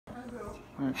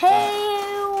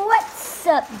Hey, what's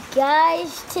up,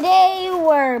 guys? Today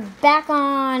we're back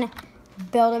on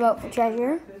Build a Boat for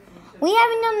Treasure. We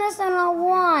haven't done this in a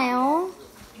while,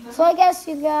 so I guess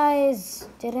you guys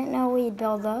didn't know we'd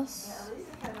build this.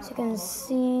 As you can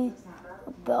see,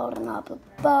 we're building up a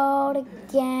boat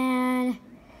again.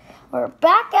 We're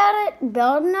back at it,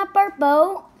 building up our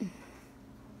boat.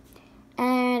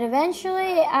 And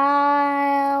eventually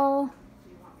I'll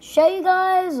show you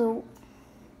guys.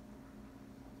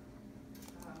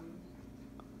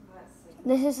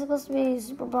 This is supposed to be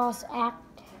Super Boss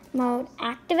Mode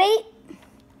activate.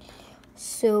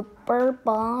 Super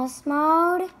Boss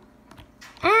Mode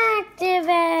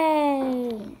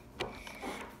activate.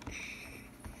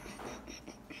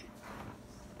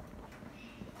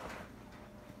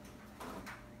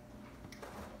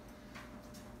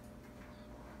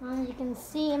 As you can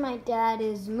see, my dad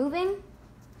is moving.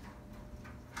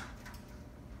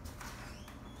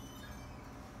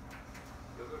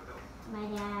 My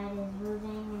dad is moving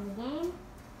in the game.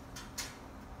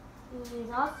 He's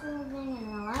also moving in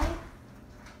real life.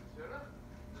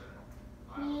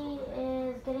 He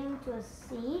is getting to a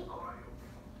seat.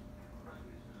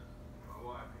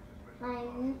 I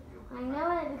know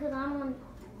it because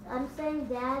I'm saying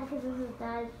dad because this is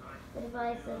dad's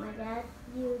device that my dad's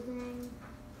using.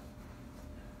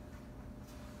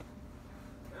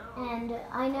 And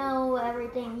I know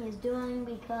everything he's doing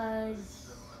because,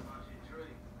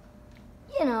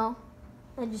 you know,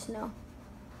 I just know.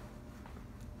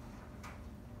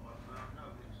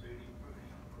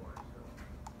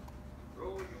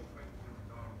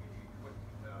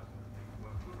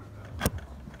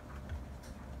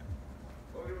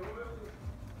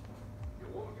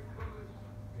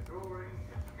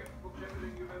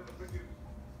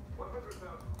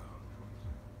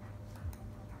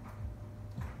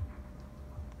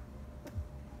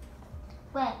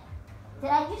 Wait, did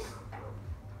I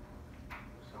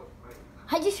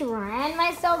just ran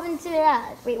myself into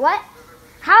that. Wait, what?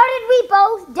 How did we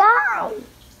both die?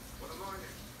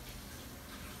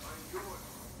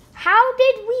 How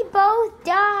did we both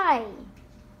die?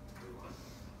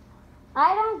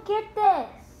 I don't get this.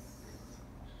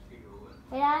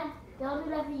 Hey, Dad, don't do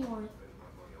whatever you want.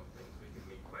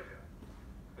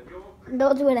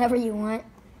 Don't do whatever you want.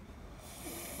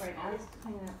 Right now, he's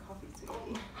cleaning up coffee,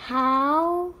 sweetie.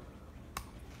 How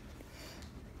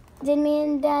did me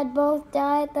and Dad both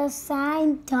die at the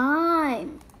same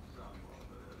time?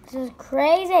 This is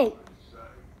crazy.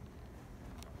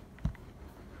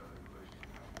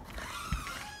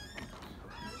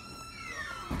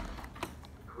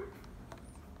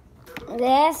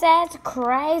 This is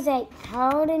crazy.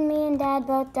 How did me and Dad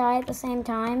both die at the same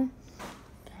time?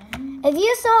 If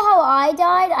you saw how I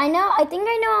died, I think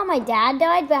I know how my dad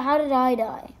died, but how did I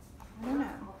die? I don't know.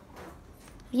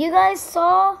 If you guys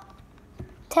saw,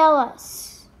 tell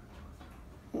us.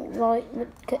 Well,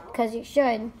 because you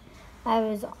should. I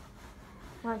was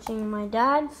watching my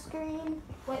dad's screen,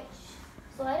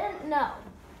 so I didn't know.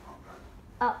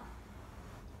 Oh.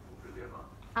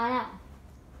 I know.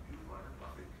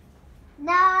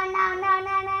 No,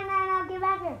 get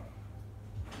back here.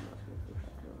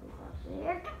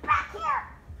 Get back here.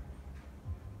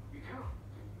 You can't.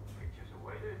 Pictures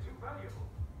away, they're too valuable.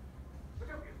 But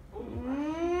don't get fooled.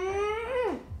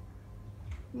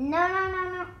 No.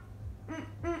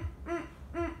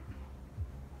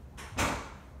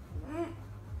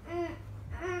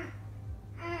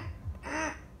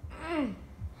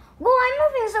 Well, I'm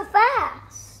moving so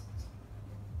fast.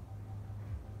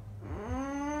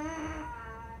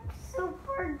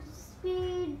 Super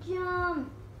speed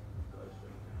jump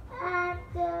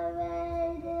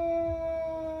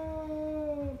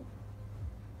activated.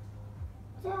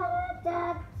 Da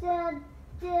da da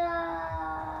da.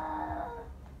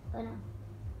 Oh no.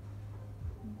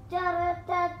 Da da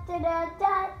da da da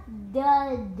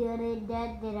da da da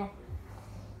da.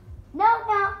 No.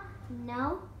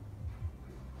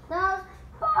 The most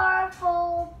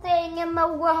powerful thing in the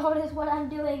world is what I'm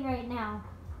doing right now.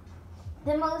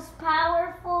 The most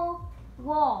powerful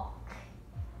walk.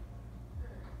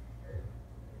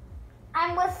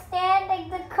 I'm withstanding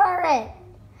the current.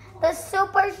 The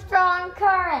super strong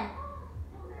current.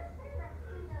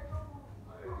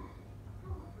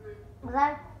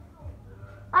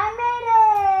 I made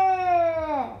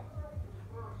it!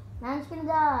 Now I'm just gonna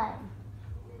die.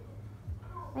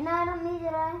 Wait, no, I don't need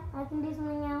it. I can do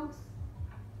something else.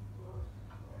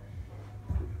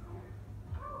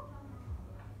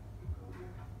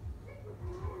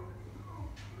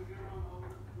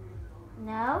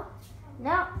 No.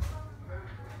 No.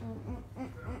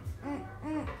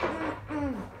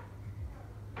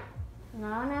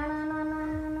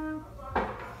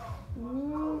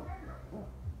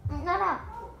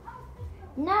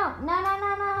 No, no,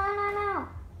 no, no, no, no, no, no.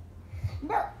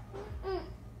 No.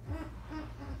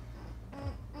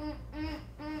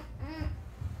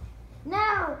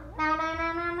 No, no, no,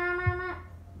 no, no, no, no, no.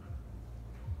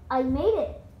 I made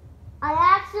it.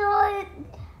 I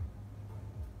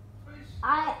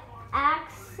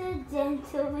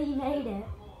accidentally made it.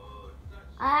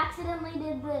 I accidentally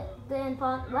did the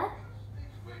impossible. What?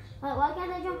 Wait, why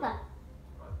can't I jump that?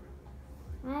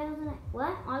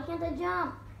 What? Why can't I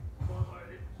jump?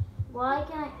 Why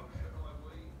can't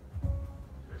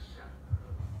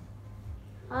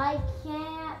I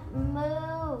can't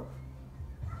move.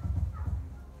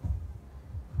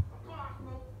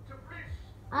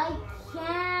 I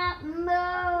can't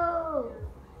move.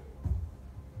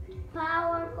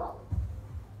 Powerful.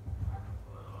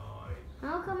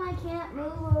 How come I can't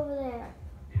move over there?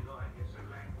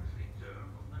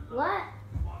 What?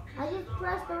 I just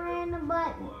pressed a random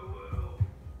button.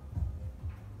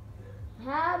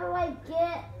 How do I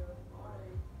get...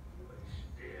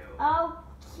 Oh,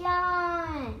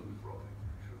 John.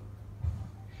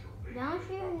 Don't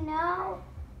you know?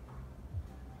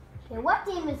 Okay, what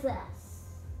team is this?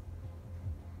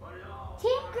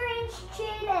 Team Green's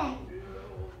cheating.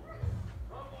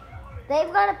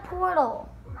 They've got a portal.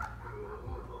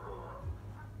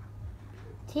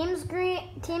 Team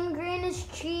Green is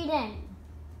cheating.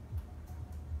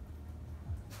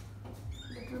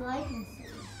 That's what I can see.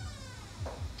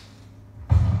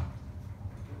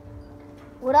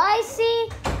 What I see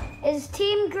is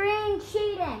Team Green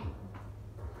cheating.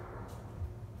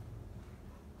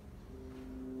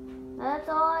 That's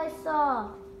all I saw.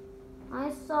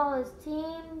 I saw is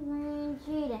Team Green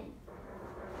cheating.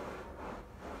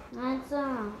 That's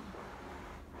all.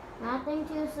 Nothing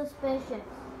too suspicious.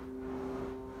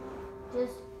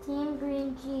 Just Team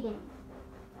Green cheating.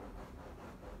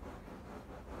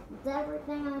 It's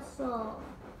everything I saw.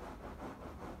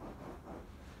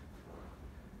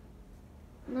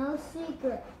 No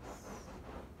secrets.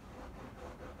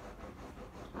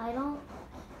 I don't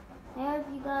care if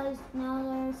you guys know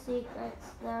there are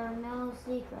secrets. There are no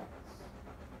secrets.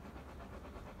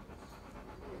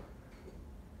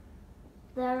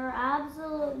 There are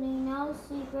absolutely no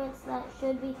secrets that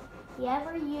should be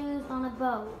ever used on a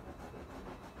boat.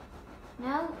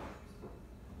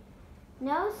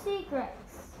 No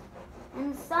secrets.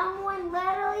 And someone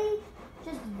literally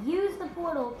just used the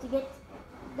portal to get...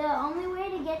 The only way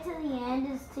to get to the end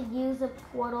is to use a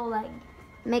portal that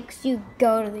makes you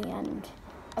go to the end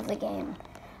of the game.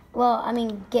 Well, I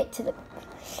mean, get to the...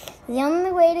 The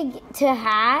only way to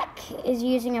hack is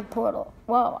using a portal.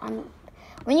 Well,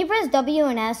 when you press W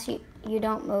and S, you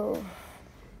don't move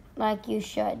like you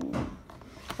should.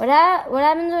 What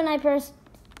happens when I press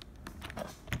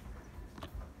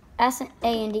S, A,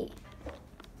 and D,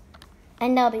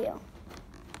 and W,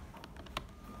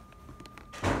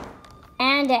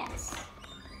 and S?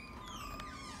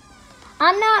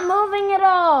 I'm not moving at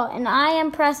all, and I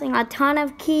am pressing a ton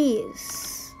of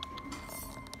keys.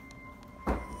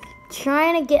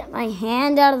 Trying to get my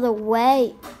hand out of the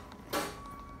way.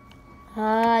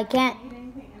 I can't.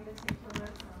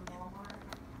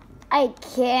 I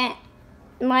can't.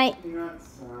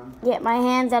 Get my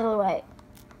hands out of the way.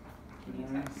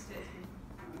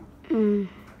 You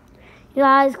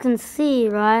guys can see,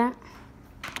 right?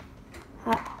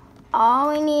 All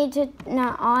I need to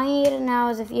know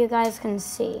is if you guys can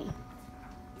see.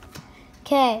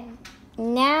 Okay,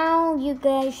 now you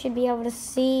guys should be able to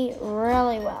see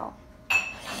really well.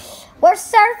 We're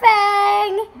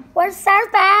surfing! We're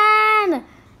surfing!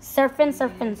 Surfing,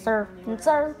 surfing, surfing,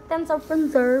 surfing, surfing,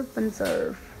 surfing,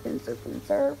 surfing, surfing,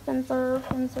 surfing,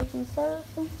 surfing, surfing,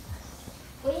 surfing.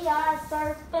 We are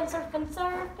surfing, surfing,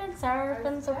 surfing,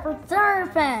 surfing, surfing,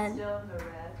 surfing. Still in the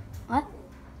red. What?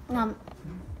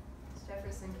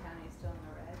 Jefferson County is still in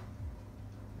the red.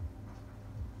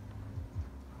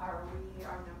 Are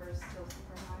our numbers still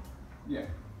super high? Yeah.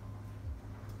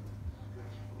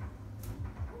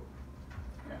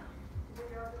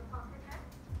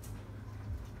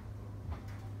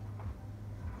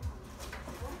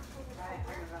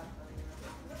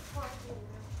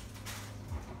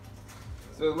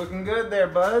 So looking good there,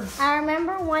 buds. I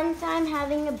remember one time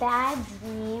having a bad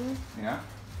dream. Yeah.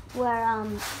 Where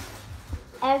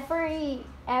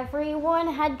everyone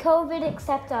had COVID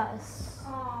except us.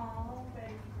 Oh,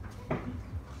 baby. I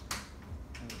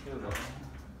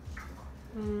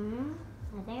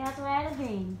think that's what I had a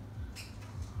dream.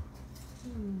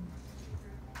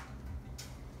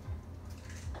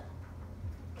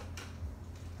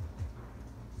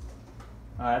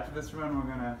 After this run, we're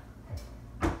gonna.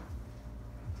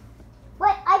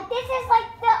 Wait, this is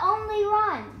like the only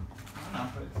run. I don't know,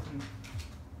 but it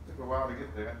took a while to probably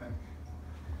get there, I think.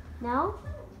 No?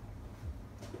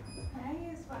 Can I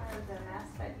use one of the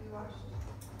masks that you washed?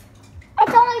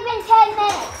 It's only been 10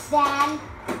 minutes, Dad.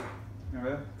 You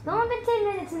ready? It's only been 10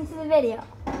 minutes into the video.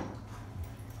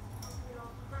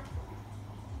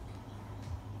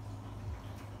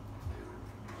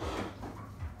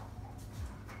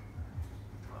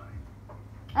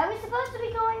 Are we supposed to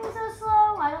be going so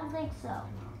slow? I don't think so.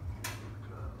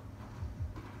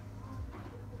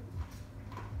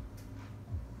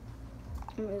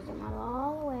 I'm gonna zoom out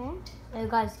all the way. So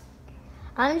guys,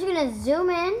 I'm just gonna zoom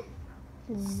in,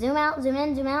 zoom out, zoom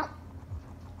in, zoom out.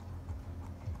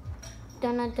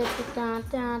 Dun dun dun dun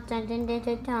dun dun dun dun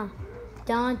dun dun.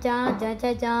 Dun dun dun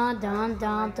dun dun dun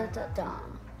dun dun dun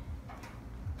dun.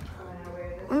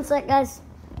 One sec, guys.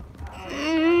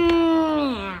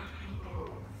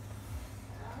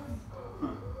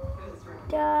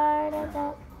 Da da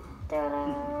da da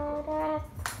da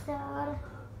da da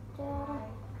da.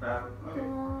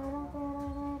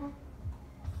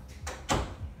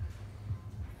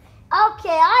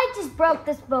 Okay, I just broke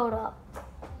this boat up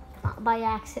by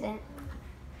accident.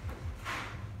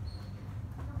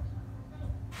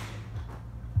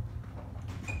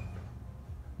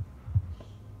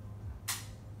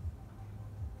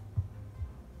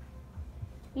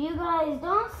 You guys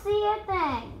don't see a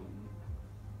thing.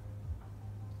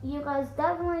 You guys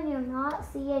definitely do not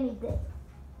see anything.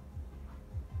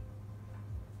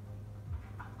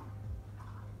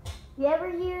 You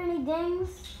ever hear any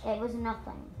dings? It was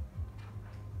nothing.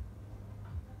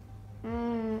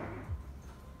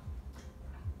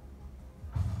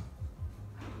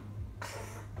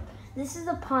 This is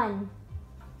a pun.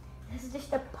 This is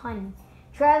just a pun.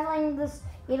 Traveling the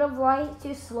speed of light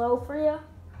too slow for you?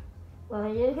 Well,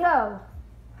 there you go.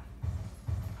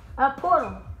 A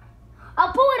portal.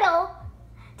 A portal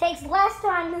takes less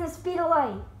time than the speed of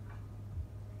light.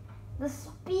 The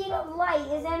speed of light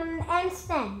is an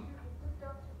instant.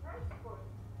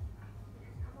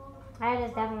 That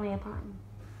is definitely a pun.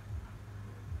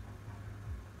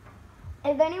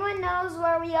 If anyone knows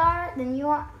where we are, then you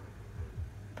want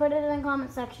put it in the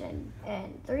comment section.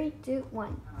 In 3, 2,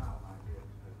 1.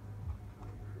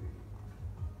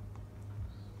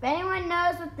 If anyone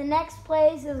knows what the next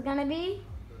place is gonna be,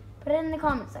 put it in the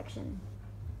comment section.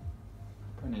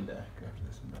 I need to go after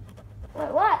this one.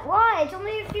 Wait, what? Why? It's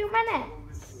only a few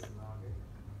minutes.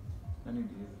 I need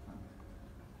to use the phone.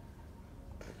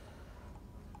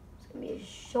 It's gonna be a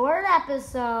short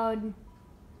episode.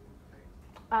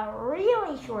 A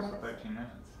really short Almost episode. 13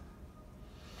 minutes.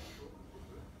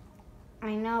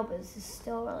 I know, but this is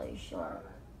still really short.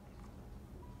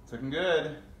 It's looking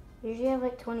good. Usually I have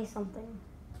like 20 something.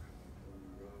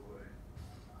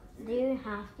 Do you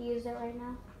have to use it right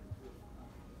now?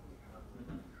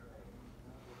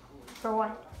 For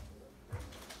what?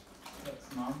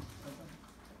 That's Mom.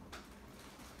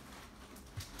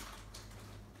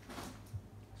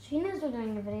 She knows we're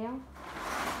doing a video.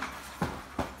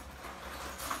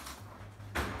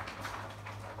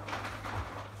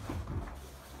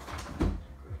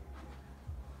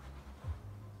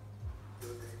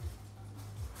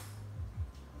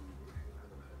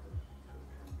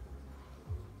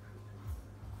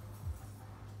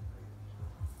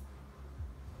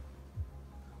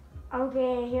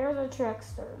 Okay, here's a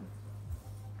trickster.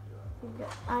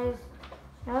 I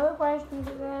have a question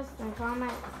to this, then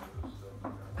comment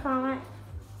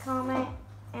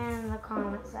in the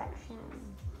comment section.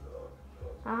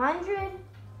 100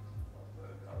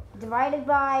 divided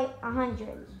by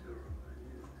 100.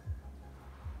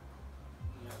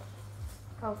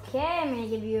 Okay, I'm gonna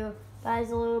give you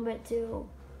guys a little bit to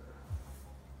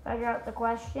figure out the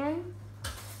question.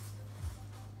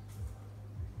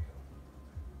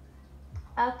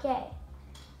 Okay.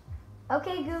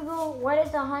 Okay, Google, what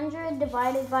is 100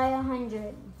 divided by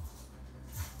 100?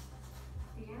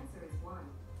 The answer is 1.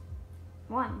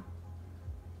 1.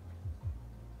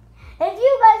 If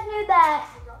you guys knew that,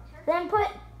 then put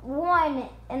 1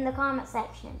 in the comment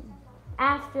section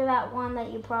after that one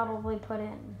that you probably put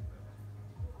in.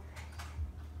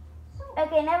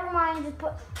 Okay, never mind.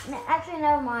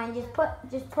 Never mind.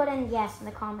 Just put in yes in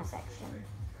the comment section.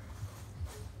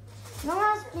 No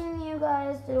one's asking you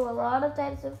guys to do a lot of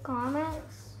types of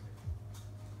comments,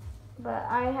 but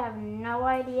I have no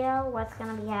idea what's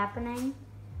gonna be happening.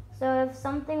 So if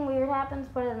something weird happens,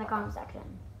 put it in the comment section.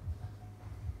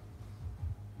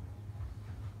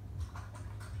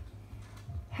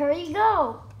 Here you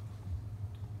go.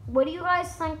 What do you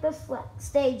guys think this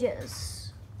stage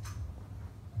is?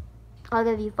 I'll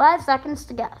give you 5 seconds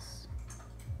to guess.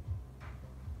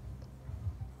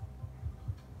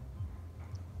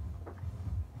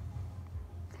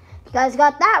 You guys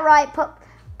got that right.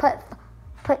 Put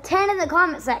 10 in the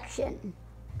comment section.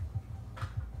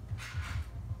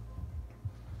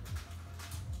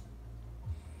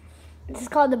 This is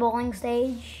called the bowling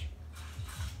stage.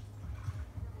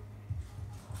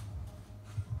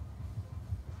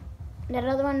 That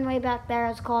other one way back there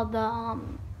is called the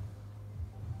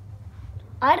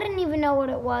I didn't even know what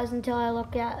it was until I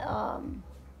looked at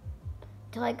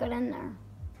until I got in there.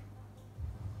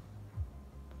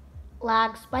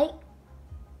 Lag spike.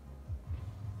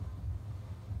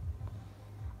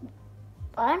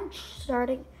 I'm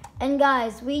starting. And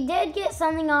guys, we did get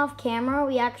something off camera.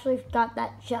 We actually got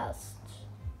that chest.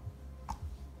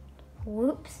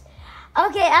 Whoops.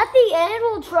 Okay, at the end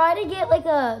we'll try to get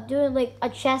do a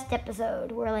chest episode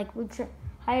where like we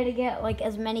try to get like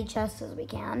as many chests as we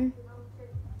can.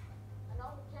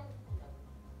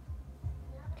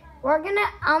 We're gonna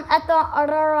at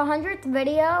our 100th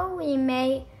video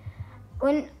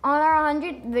on our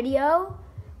 100th video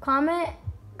comment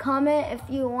if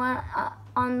you want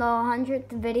on the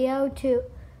 100th video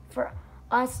for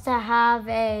us to have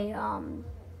a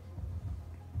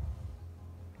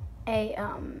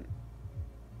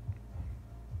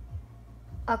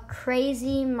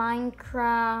crazy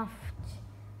Minecraft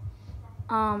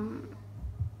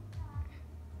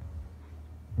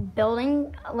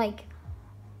building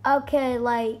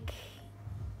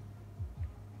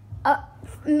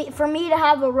for me to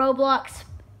have a Roblox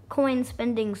coin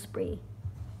spending spree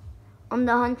on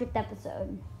the 100th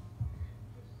episode.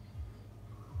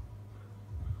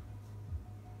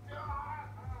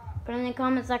 Put in the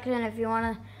comment section if you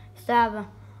want to have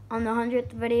on the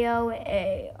 100th video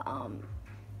a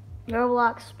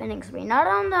Roblox spending spree. Not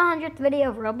on the 100th video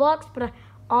of Roblox, but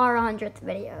our 100th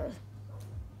videos.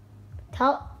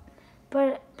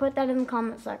 Put that in the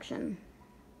comment section.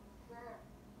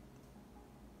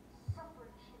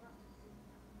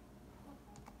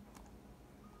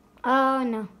 Oh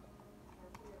no.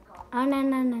 Oh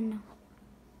no.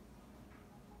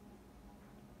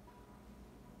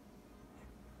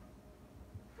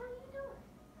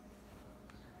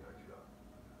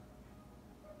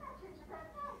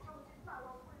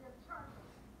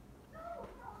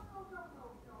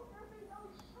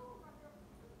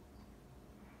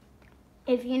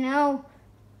 If you know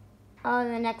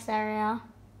the next area,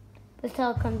 let's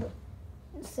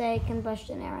say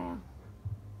combustion area.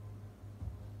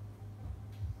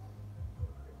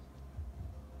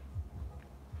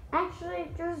 Actually,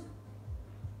 just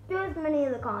do as many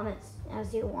of the comments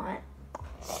as you want.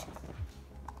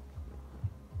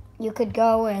 You could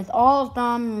go with all of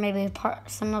them, maybe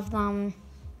some of them.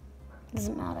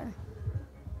 Doesn't matter.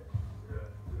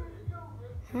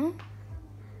 Huh?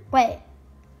 Wait.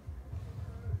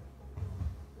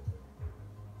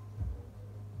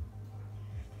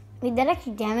 Wait, that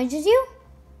actually damages you?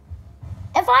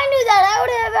 If I knew that, I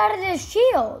would have added his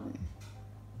shield.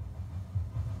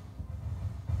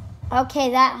 Okay,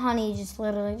 that honey just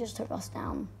literally just took us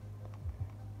down.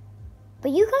 But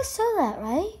you guys saw that,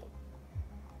 right?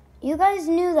 You guys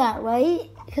knew that, right?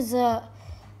 Because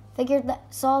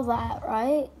saw that,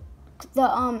 right?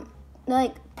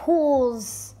 The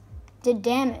pools did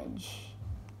damage.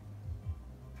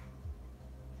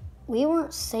 We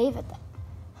weren't safe at that.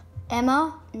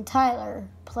 Emma and Tyler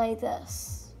play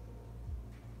this.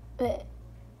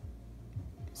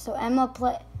 So Emma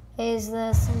plays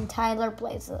this and Tyler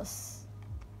plays this.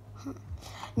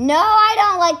 No, I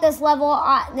don't like this level.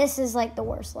 This is like the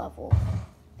worst level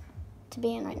to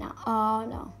be in right now. Oh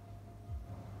no.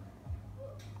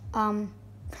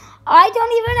 I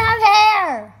don't even have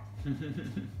hair.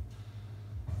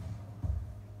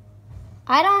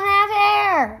 I don't have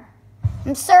hair.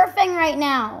 I'm surfing right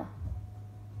now.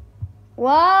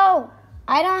 Whoa,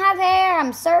 I don't have hair.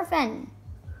 I'm surfing.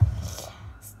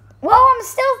 Whoa, I'm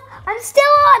still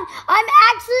on. I'm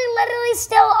actually literally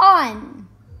still on.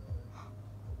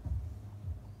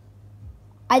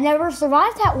 I never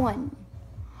survived that one.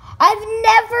 I've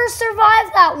never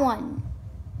survived that one.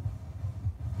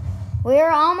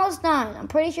 We're almost done. I'm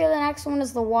pretty sure the next one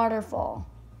is the waterfall.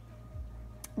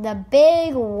 The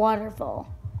big waterfall.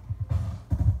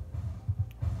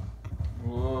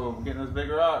 Whoa, we're getting those big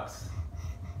rocks.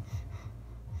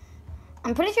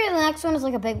 I'm pretty sure the next one is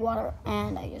like a big water,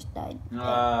 and I just died.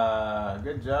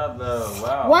 Good job, though.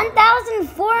 Wow.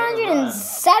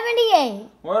 1,478.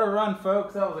 What a run,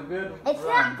 folks. That was a good It's run.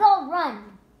 not called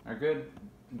run. A good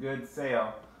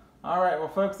sail. All right, well,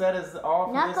 folks, that is all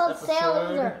for Not this called episode sail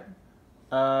either.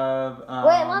 of...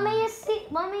 Wait, let me just see.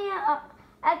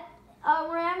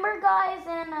 Remember, guys,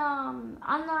 and on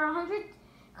our 100th,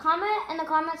 comment in the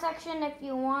comment section if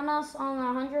you want us on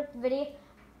our 100th video.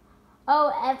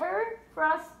 Oh, ever for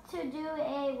us to do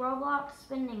a Roblox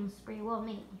spending spree, we'll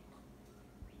meet.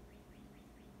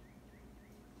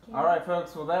 Okay. All right,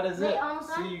 folks. Well, that is Wait, it. almost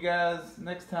See done? you guys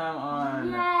next time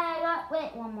on Yeah, I got.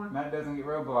 Wait, one more. Matt Doesn't Get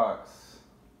Roblox.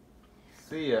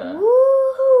 See ya.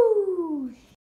 Woohoo!